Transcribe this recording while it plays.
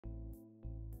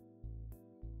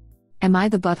Am I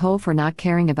the butthole for not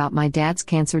caring about my dad's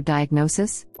cancer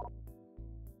diagnosis?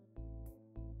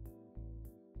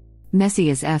 Messy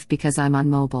as F because I'm on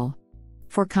mobile.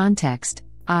 For context,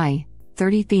 I,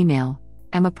 30 female,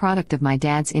 am a product of my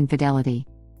dad's infidelity.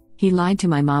 He lied to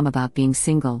my mom about being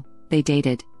single, they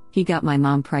dated, he got my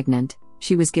mom pregnant,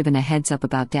 she was given a heads up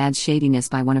about dad's shadiness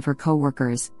by one of her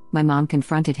co-workers, my mom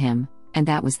confronted him, and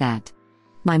that was that.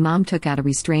 My mom took out a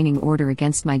restraining order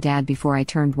against my dad before I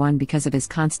turned 1 because of his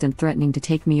constant threatening to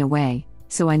take me away,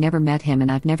 so I never met him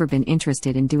and I've never been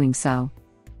interested in doing so.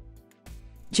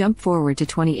 Jump forward to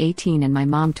 2018 and my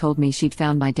mom told me she'd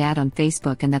found my dad on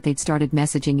Facebook and that they'd started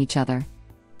messaging each other.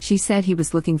 She said he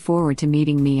was looking forward to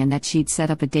meeting me and that she'd set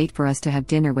up a date for us to have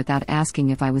dinner without asking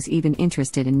if I was even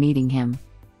interested in meeting him.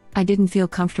 I didn't feel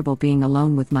comfortable being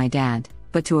alone with my dad,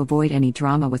 but to avoid any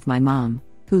drama with my mom,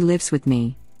 who lives with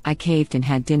me, I caved and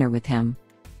had dinner with him.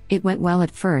 It went well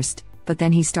at first, but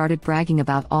then he started bragging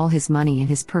about all his money and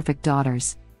his perfect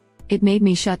daughters. It made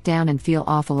me shut down and feel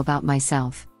awful about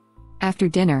myself. After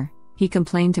dinner, he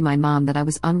complained to my mom that I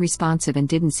was unresponsive and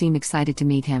didn't seem excited to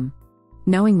meet him.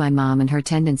 Knowing my mom and her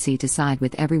tendency to side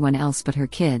with everyone else but her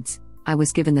kids, I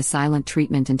was given the silent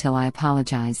treatment until I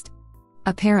apologized.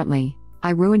 Apparently, I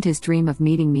ruined his dream of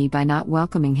meeting me by not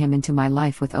welcoming him into my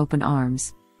life with open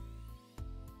arms.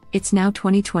 It's now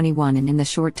 2021 and in the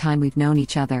short time we've known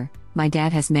each other, my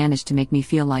dad has managed to make me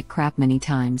feel like crap many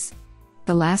times.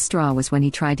 The last straw was when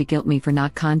he tried to guilt me for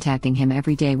not contacting him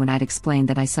every day when I'd explained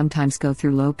that I sometimes go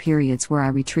through low periods where I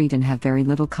retreat and have very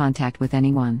little contact with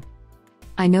anyone.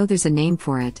 I know there's a name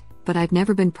for it, but I've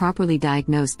never been properly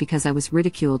diagnosed because I was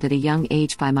ridiculed at a young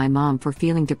age by my mom for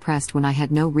feeling depressed when I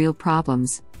had no real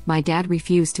problems. My dad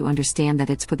refused to understand that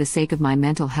it's for the sake of my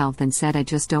mental health and said I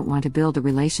just don't want to build a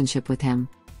relationship with him.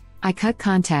 I cut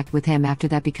contact with him after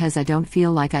that because I don't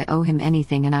feel like I owe him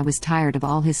anything and I was tired of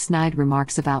all his snide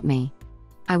remarks about me.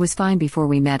 I was fine before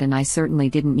we met and I certainly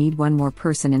didn't need one more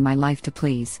person in my life to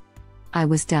please. I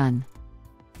was done.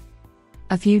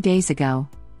 A few days ago,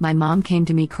 my mom came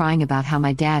to me crying about how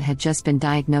my dad had just been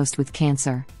diagnosed with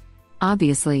cancer.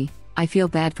 Obviously, I feel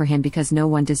bad for him because no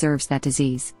one deserves that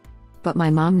disease. But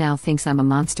my mom now thinks I'm a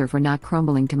monster for not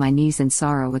crumbling to my knees in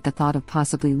sorrow at the thought of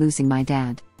possibly losing my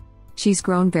dad. She's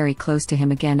grown very close to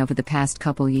him again over the past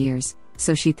couple years,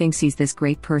 so she thinks he's this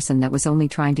great person that was only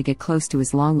trying to get close to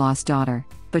his long-lost daughter,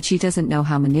 but she doesn't know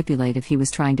how manipulative he was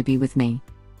trying to be with me.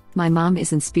 My mom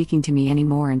isn't speaking to me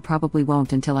anymore and probably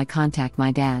won't until I contact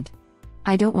my dad.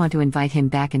 I don't want to invite him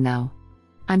back in though.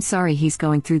 I'm sorry he's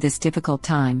going through this difficult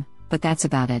time, but that's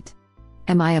about it.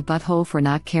 Am I a butthole for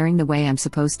not caring the way I'm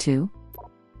supposed to?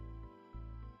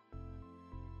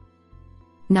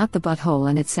 Not the butthole,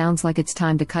 and it sounds like it's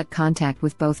time to cut contact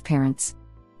with both parents.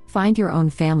 Find your own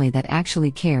family that actually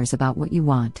cares about what you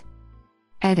want.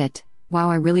 Edit.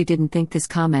 Wow, I really didn't think this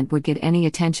comment would get any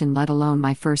attention, let alone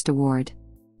my first award.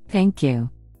 Thank you.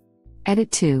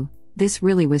 Edit 2. This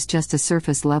really was just a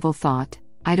surface level thought.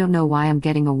 I don't know why I'm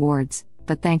getting awards,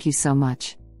 but thank you so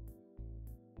much.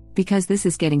 Because this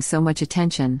is getting so much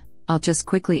attention, I'll just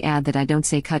quickly add that I don't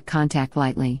say cut contact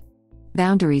lightly.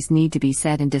 Boundaries need to be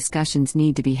set and discussions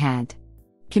need to be had.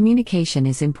 Communication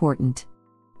is important.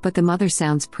 But the mother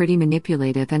sounds pretty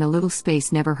manipulative and a little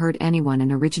space never hurt anyone.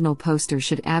 An original poster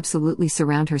should absolutely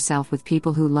surround herself with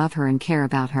people who love her and care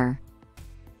about her.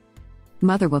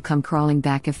 Mother will come crawling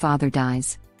back if father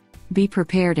dies. Be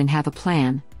prepared and have a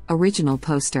plan. Original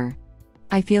poster.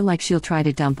 I feel like she'll try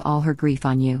to dump all her grief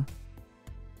on you.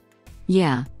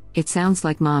 Yeah, it sounds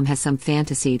like mom has some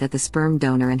fantasy that the sperm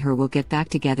donor and her will get back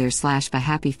together / a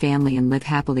happy family and live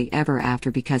happily ever after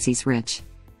because he's rich.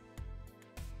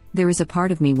 There is a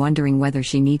part of me wondering whether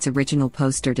she needs original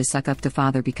poster to suck up to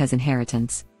father because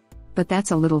inheritance. But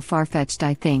that's a little far-fetched,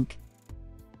 I think.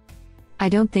 I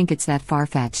don't think it's that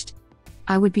far-fetched.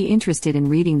 I would be interested in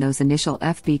reading those initial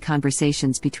FB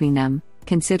conversations between them,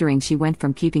 considering she went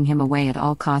from keeping him away at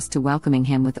all costs to welcoming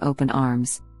him with open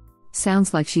arms.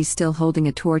 Sounds like she's still holding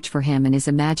a torch for him and is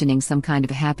imagining some kind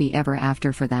of happy ever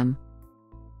after for them.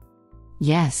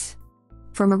 Yes.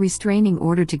 From a restraining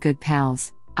order to good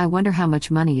pals, I wonder how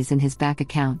much money is in his bank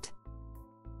account.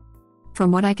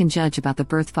 From what I can judge about the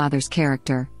birth father's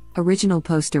character, original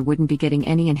poster wouldn't be getting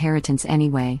any inheritance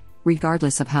anyway,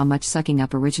 regardless of how much sucking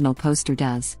up original poster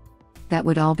does. That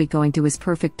would all be going to his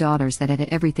perfect daughters that had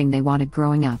everything they wanted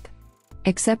growing up.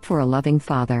 Except for a loving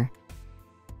father.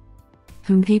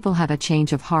 Whom people have a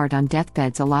change of heart on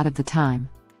deathbeds a lot of the time.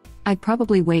 I'd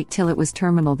probably wait till it was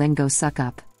terminal then go suck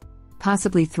up.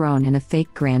 Possibly thrown in a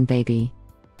fake grandbaby.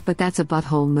 But that's a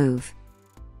butthole move.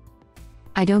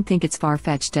 I don't think it's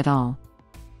far-fetched at all.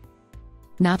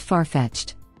 Not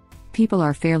far-fetched. People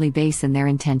are fairly base in their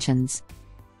intentions.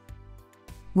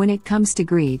 When it comes to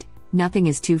greed, nothing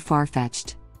is too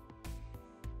far-fetched.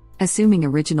 Assuming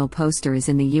original poster is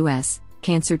in the US,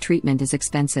 cancer treatment is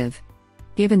expensive.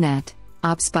 Given that,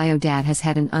 Op's bio dad has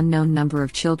had an unknown number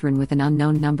of children with an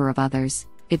unknown number of others,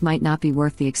 it might not be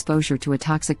worth the exposure to a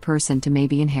toxic person to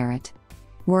maybe inherit.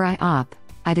 Were I Op,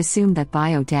 I'd assume that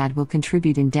bio dad will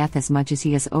contribute in death as much as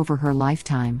he has over her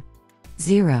lifetime.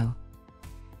 0.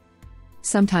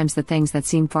 Sometimes the things that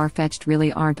seem far-fetched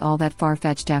really aren't all that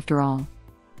far-fetched after all.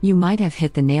 You might have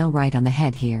hit the nail right on the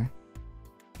head here.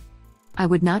 I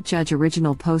would not judge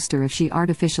original poster if she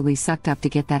artificially sucked up to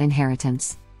get that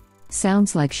inheritance.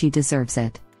 Sounds like she deserves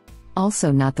it.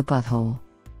 Also not the butthole.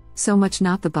 So much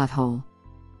not the butthole.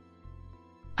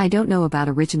 I don't know about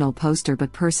original poster,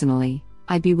 but personally,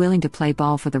 I'd be willing to play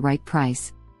ball for the right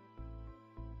price.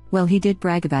 Well, he did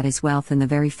brag about his wealth in the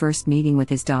very first meeting with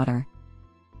his daughter.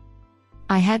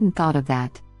 I hadn't thought of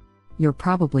that. You're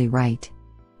probably right.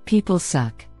 People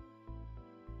suck.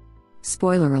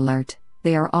 Spoiler alert,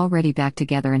 they are already back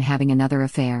together and having another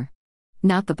affair.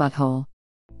 Not the butthole.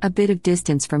 A bit of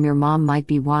distance from your mom might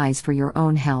be wise for your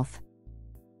own health.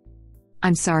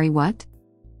 I'm sorry, what?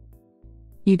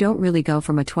 You don't really go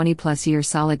from a 20-plus year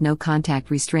solid no-contact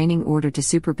restraining order to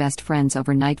super best friends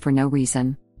overnight for no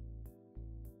reason.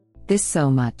 This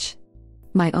so much.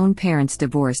 My own parents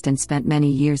divorced and spent many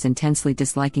years intensely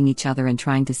disliking each other and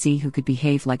trying to see who could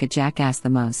behave like a jackass the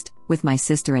most, with my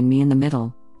sister and me in the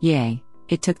middle. Yay,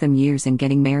 it took them years and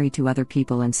getting married to other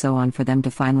people and so on for them to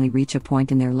finally reach a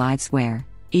point in their lives where,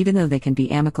 even though they can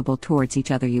be amicable towards each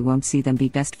other, you won't see them be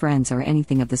best friends or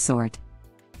anything of the sort.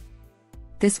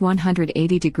 This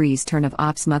 180 degrees turn of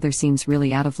Op's mother seems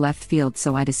really out of left field,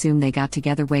 so I'd assume they got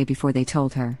together way before they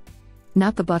told her.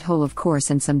 Not the butthole, of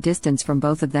course, and some distance from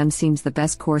both of them seems the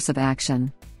best course of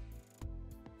action.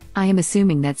 I am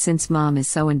assuming that since mom is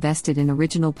so invested in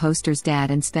original poster's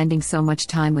dad and spending so much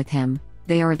time with him,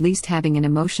 they are at least having an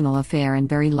emotional affair and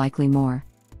very likely more.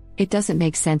 It doesn't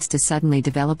make sense to suddenly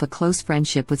develop a close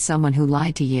friendship with someone who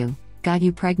lied to you, got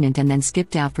you pregnant and then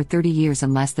skipped out for 30 years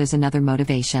unless there's another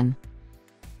motivation.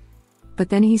 But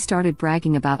then he started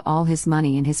bragging about all his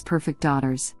money and his perfect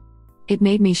daughters. It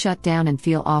made me shut down and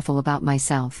feel awful about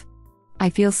myself. I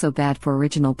feel so bad for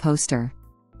original poster.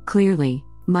 Clearly,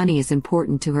 money is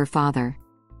important to her father.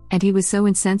 And he was so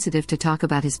insensitive to talk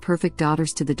about his perfect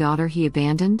daughters to the daughter he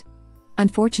abandoned?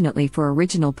 Unfortunately for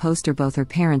original poster, both her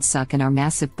parents suck and are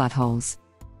massive buttholes.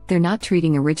 They're not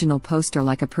treating original poster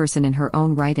like a person in her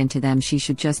own right, and to them she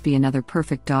should just be another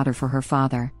perfect daughter for her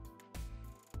father.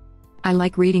 I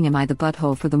like reading Am I the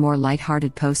Butthole for the more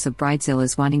light-hearted posts of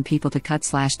bridezillas wanting people to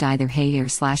cut/dye their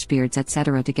hair/beards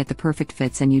etc. to get the perfect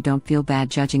fits, and you don't feel bad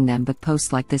judging them, but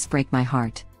posts like this break my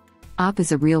heart. Op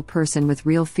is a real person with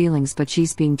real feelings, but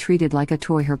she's being treated like a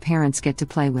toy her parents get to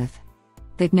play with.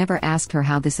 They've never asked her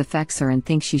how this affects her and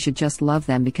think she should just love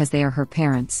them because they are her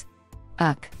parents.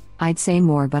 I'd say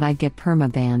more, but I'd get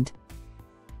perma-banned.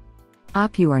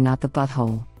 Op, you are not the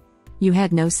butthole. You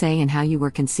had no say in how you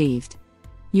were conceived.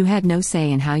 You had no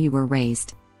say in how you were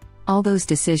raised. All those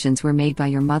decisions were made by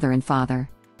your mother and father.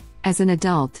 As an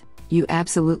adult, you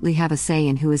absolutely have a say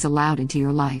in who is allowed into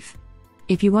your life.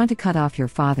 If you want to cut off your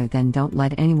father, then don't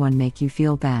let anyone make you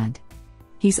feel bad.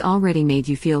 He's already made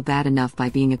you feel bad enough by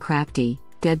being a crafty,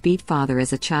 deadbeat father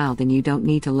as a child, and you don't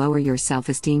need to lower your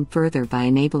self-esteem further by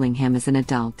enabling him as an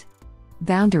adult.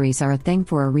 Boundaries are a thing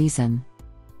for a reason.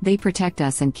 They protect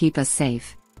us and keep us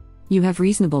safe. You have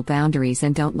reasonable boundaries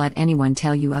and don't let anyone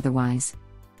tell you otherwise.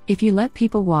 If you let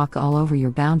people walk all over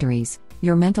your boundaries,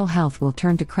 your mental health will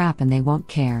turn to crap and they won't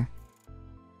care.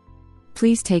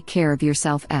 Please take care of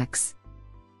yourself, X.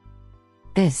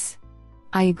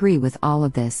 I agree with all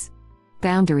of this.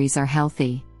 Boundaries are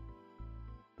healthy.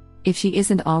 If she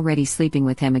isn't already sleeping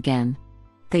with him again.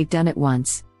 They've done it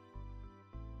once.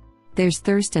 There's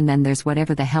thirst, and then there's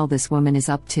whatever the hell this woman is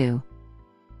up to.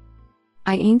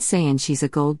 I ain't saying she's a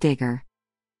gold digger.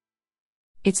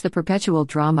 It's the perpetual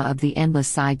drama of the endless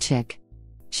side chick.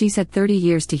 She's had 30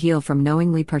 years to heal from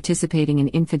knowingly participating in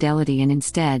infidelity, and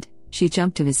instead, she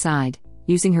jumped to his side,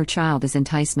 using her child as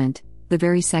enticement, the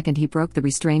very second he broke the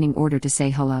restraining order to say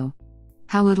hello.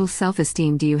 How little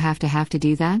self-esteem do you have to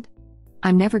do that?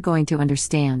 I'm never going to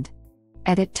understand.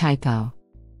 Edit typo.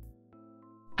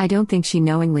 I don't think she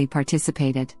knowingly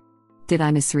participated. Did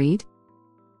I misread?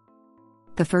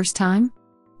 The first time?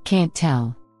 Can't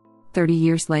tell. 30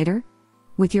 years later?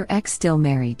 With your ex still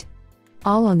married.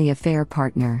 All on the affair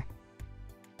partner.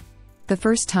 The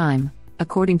first time,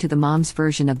 according to the mom's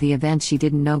version of the event, she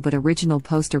didn't know, but original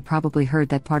poster probably heard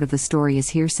that part of the story is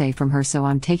hearsay from her, so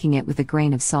I'm taking it with a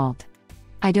grain of salt.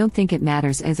 I don't think it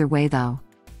matters either way though.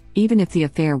 Even if the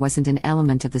affair wasn't an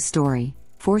element of the story,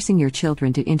 forcing your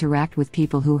children to interact with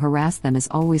people who harass them is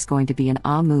always going to be an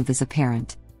move as a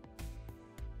parent.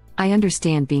 I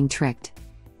understand being tricked.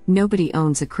 Nobody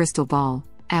owns a crystal ball,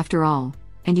 after all,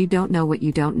 and you don't know what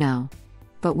you don't know.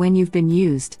 But when you've been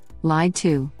used, lied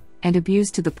to, and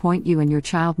abused to the point you and your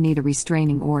child need a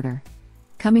restraining order,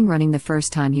 coming running the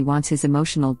first time he wants his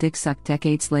emotional dick sucked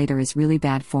decades later is really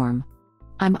bad form.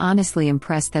 I'm honestly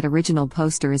impressed that original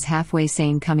poster is halfway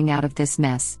sane coming out of this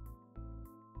mess.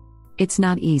 It's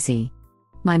not easy.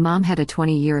 My mom had a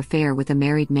 20-year affair with a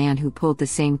married man who pulled the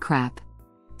same crap.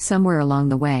 Somewhere along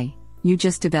the way, you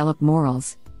just develop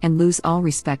morals, and lose all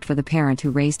respect for the parent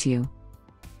who raised you.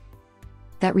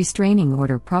 That restraining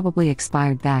order probably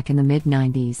expired back in the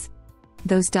mid-90s.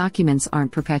 Those documents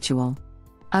aren't perpetual.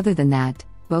 Other than that,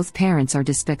 both parents are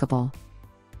despicable.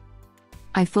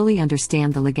 I fully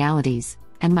understand the legalities,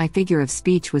 and my figure of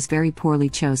speech was very poorly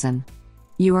chosen.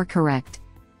 You are correct.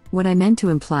 What I meant to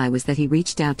imply was that he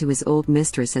reached out to his old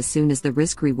mistress as soon as the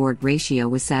risk-reward ratio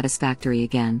was satisfactory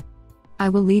again. I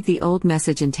will leave the old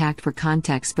message intact for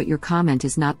context, but your comment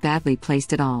is not badly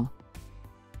placed at all.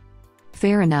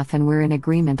 Fair enough, and we're in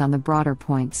agreement on the broader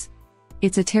points.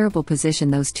 It's a terrible position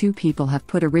those two people have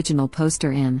put original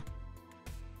poster in.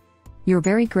 You're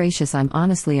very gracious. I'm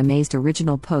honestly amazed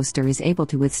original poster is able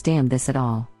to withstand this at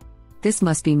all. This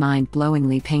must be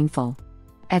mind-blowingly painful.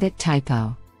 Edit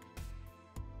typo.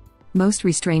 Most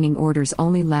restraining orders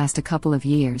only last a couple of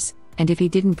years, and if he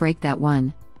didn't break that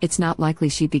one, it's not likely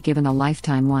she'd be given a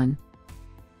lifetime one.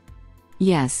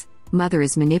 Yes, mother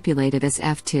is manipulative as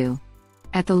F too.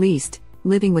 At the least,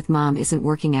 living with mom isn't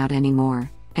working out anymore,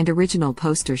 and original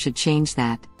poster should change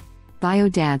that. Bio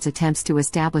dad's attempts to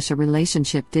establish a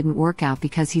relationship didn't work out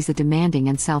because he's a demanding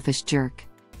and selfish jerk.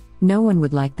 No one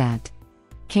would like that.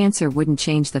 Cancer wouldn't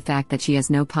change the fact that she has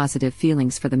no positive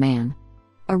feelings for the man.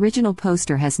 Original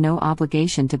poster has no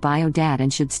obligation to bio dad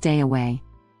and should stay away.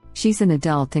 She's an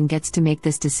adult and gets to make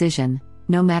this decision,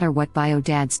 no matter what bio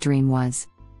dad's dream was.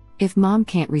 If mom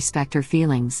can't respect her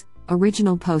feelings,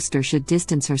 original poster should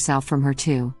distance herself from her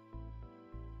too.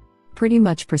 Pretty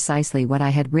much precisely what I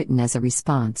had written as a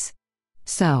response.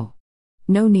 So,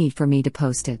 no need for me to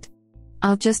post it.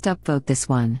 I'll just upvote this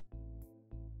one.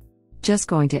 Just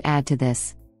going to add to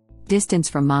this. Distance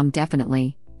from mom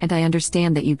definitely, and I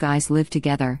understand that you guys live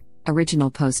together, original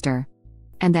poster.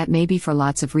 And that may be for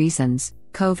lots of reasons,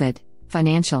 COVID,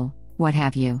 financial, what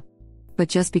have you. But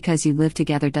just because you live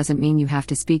together doesn't mean you have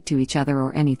to speak to each other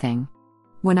or anything.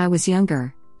 When I was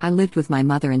younger, I lived with my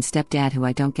mother and stepdad who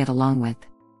I don't get along with.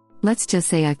 Let's just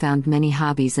say I found many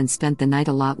hobbies and spent the night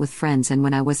a lot with friends, and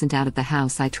when I wasn't out of the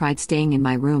house I tried staying in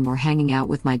my room or hanging out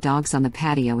with my dogs on the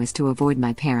patio as to avoid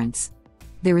my parents.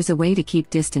 There is a way to keep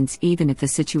distance even if the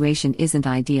situation isn't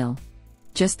ideal.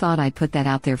 Just thought I'd put that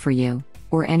out there for you,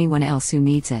 or anyone else who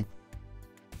needs it.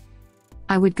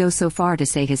 I would go so far to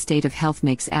say his state of health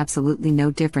makes absolutely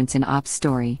no difference in Op's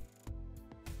story.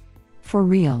 For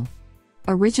real.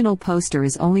 Original poster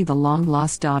is only the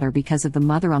long-lost daughter because of the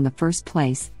mother on the first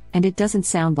place, and it doesn't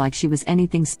sound like she was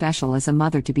anything special as a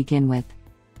mother to begin with.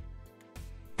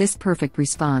 This perfect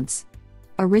response.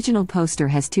 Original poster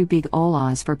has two big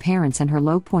olas for parents, and her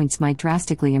low points might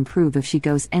drastically improve if she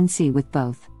goes NC with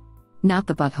both. Not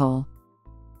the butthole.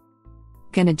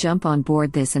 Gonna jump on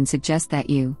board this and suggest that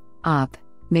you, Op,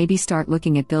 maybe start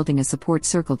looking at building a support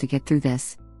circle to get through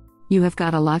this. You have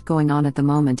got a lot going on at the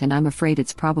moment, and I'm afraid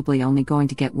it's probably only going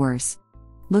to get worse.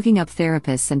 Looking up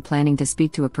therapists and planning to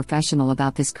speak to a professional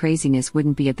about this craziness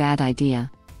wouldn't be a bad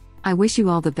idea. I wish you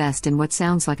all the best in what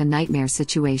sounds like a nightmare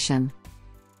situation.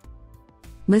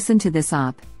 Listen to this,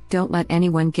 Op, don't let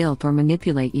anyone guilt or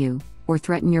manipulate you, or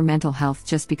threaten your mental health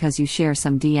just because you share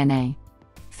some DNA.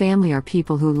 Family are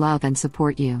people who love and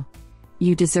support you.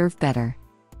 You deserve better.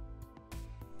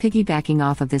 Piggybacking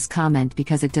off of this comment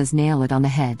because it does nail it on the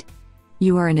head.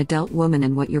 You are an adult woman,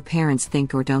 and what your parents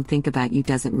think or don't think about you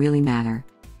doesn't really matter.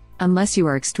 Unless you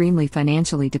are extremely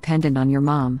financially dependent on your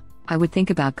mom, I would think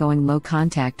about going low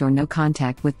contact or no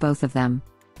contact with both of them.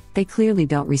 They clearly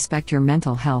don't respect your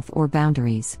mental health or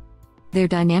boundaries. Their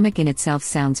dynamic in itself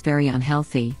sounds very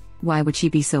unhealthy. Why would she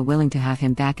be so willing to have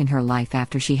him back in her life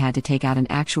after she had to take out an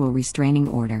actual restraining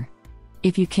order?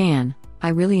 If you can, I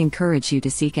really encourage you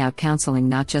to seek out counseling,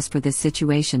 not just for this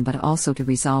situation but also to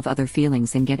resolve other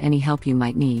feelings and get any help you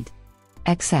might need.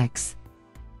 XX.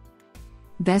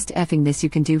 Best effing this you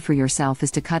can do for yourself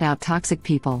is to cut out toxic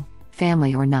people,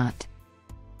 family or not.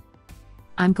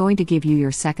 I'm going to give you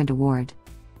your second award.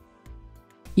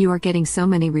 You are getting so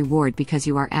many reward because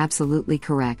you are absolutely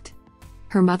correct.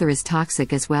 Her mother is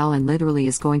toxic as well and literally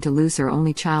is going to lose her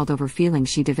only child over feelings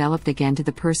she developed again to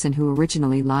the person who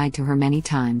originally lied to her many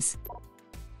times.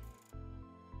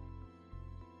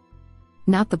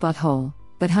 Not the butthole,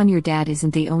 but hun, your dad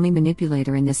isn't the only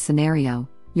manipulator in this scenario,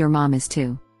 your mom is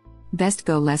too. Best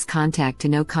go less contact to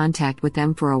no contact with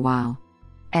them for a while.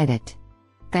 Edit.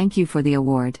 Thank you for the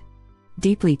award.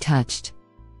 Deeply touched.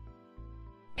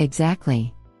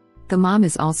 Exactly. The mom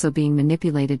is also being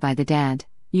manipulated by the dad.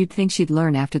 You'd think she'd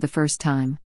learn after the first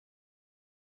time.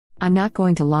 I'm not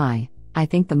going to lie, I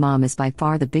think the mom is by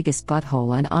far the biggest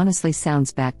butthole and honestly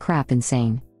sounds bat crap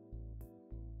insane.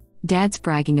 Dad's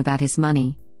bragging about his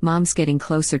money, mom's getting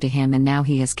closer to him and now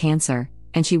he has cancer,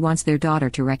 and she wants their daughter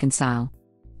to reconcile.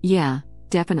 Yeah,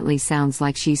 definitely sounds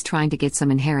like she's trying to get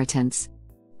some inheritance.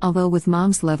 Although with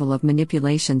mom's level of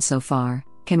manipulation so far,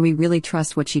 can we really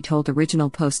trust what she told original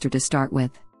poster to start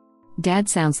with? Dad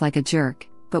sounds like a jerk,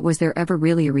 but was there ever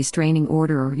really a restraining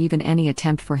order or even any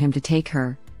attempt for him to take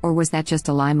her, or was that just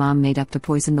a lie mom made up to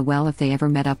poison the well if they ever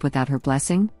met up without her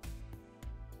blessing?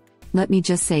 Let me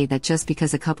just say that just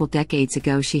because a couple decades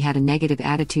ago she had a negative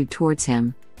attitude towards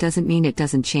him, doesn't mean it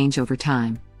doesn't change over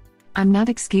time. I'm not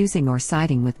excusing or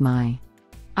siding with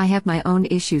I have my own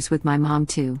issues with my mom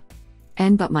too.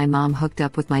 But my mom hooked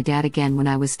up with my dad again when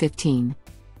I was 15.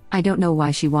 I don't know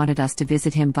why she wanted us to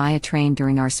visit him via train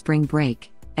during our spring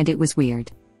break, and it was weird.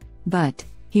 But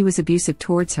he was abusive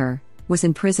towards her, was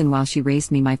in prison while she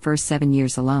raised me my first 7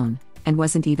 years alone, and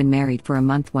wasn't even married for a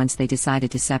month once they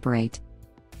decided to separate.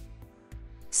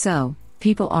 So,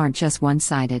 people aren't just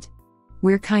one-sided.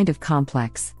 We're kind of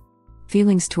complex.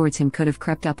 Feelings towards him could have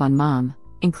crept up on mom,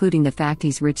 including the fact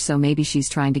he's rich, so maybe she's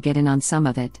trying to get in on some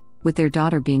of it, with their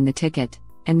daughter being the ticket,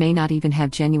 and may not even have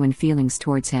genuine feelings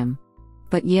towards him.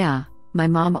 But yeah, my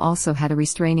mom also had a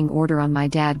restraining order on my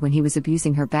dad when he was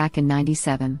abusing her back in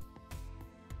 '97.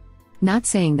 Not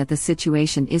saying that the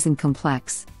situation isn't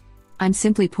complex. I'm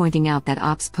simply pointing out that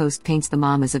Op's post paints the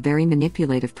mom as a very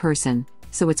manipulative person,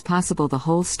 so it's possible the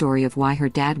whole story of why her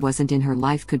dad wasn't in her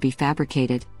life could be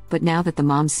fabricated, but now that the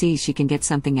mom sees she can get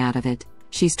something out of it,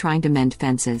 she's trying to mend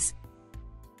fences.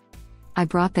 I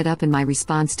brought that up in my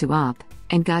response to Op,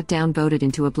 and got downvoted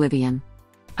into oblivion.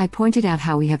 I pointed out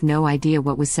how we have no idea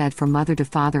what was said from mother to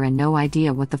father and no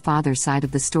idea what the father's side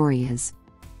of the story is.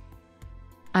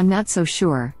 I'm not so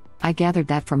sure, I gathered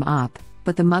that from Op,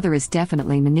 but the mother is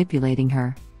definitely manipulating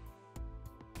her.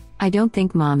 I don't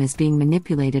think mom is being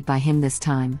manipulated by him this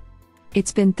time.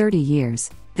 It's been 30 years,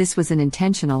 this was an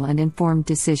intentional and informed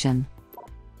decision.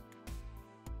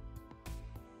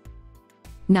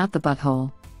 Not the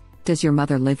butthole. Does your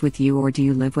mother live with you or do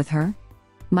you live with her?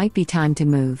 Might be time to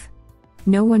move.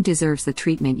 No one deserves the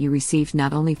treatment you received,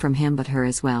 not only from him but her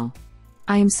as well.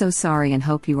 I am so sorry and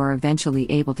hope you are eventually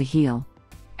able to heal.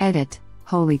 Edit.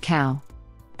 Holy cow.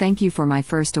 Thank you for my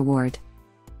first award.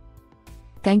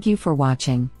 Thank you for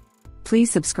watching.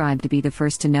 Please subscribe to be the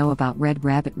first to know about Red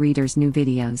Rabbit Reader's new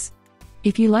videos.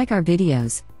 If you like our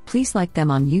videos, please like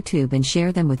them on YouTube and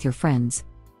share them with your friends.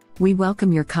 We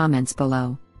welcome your comments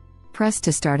below. Press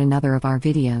to start another of our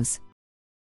videos.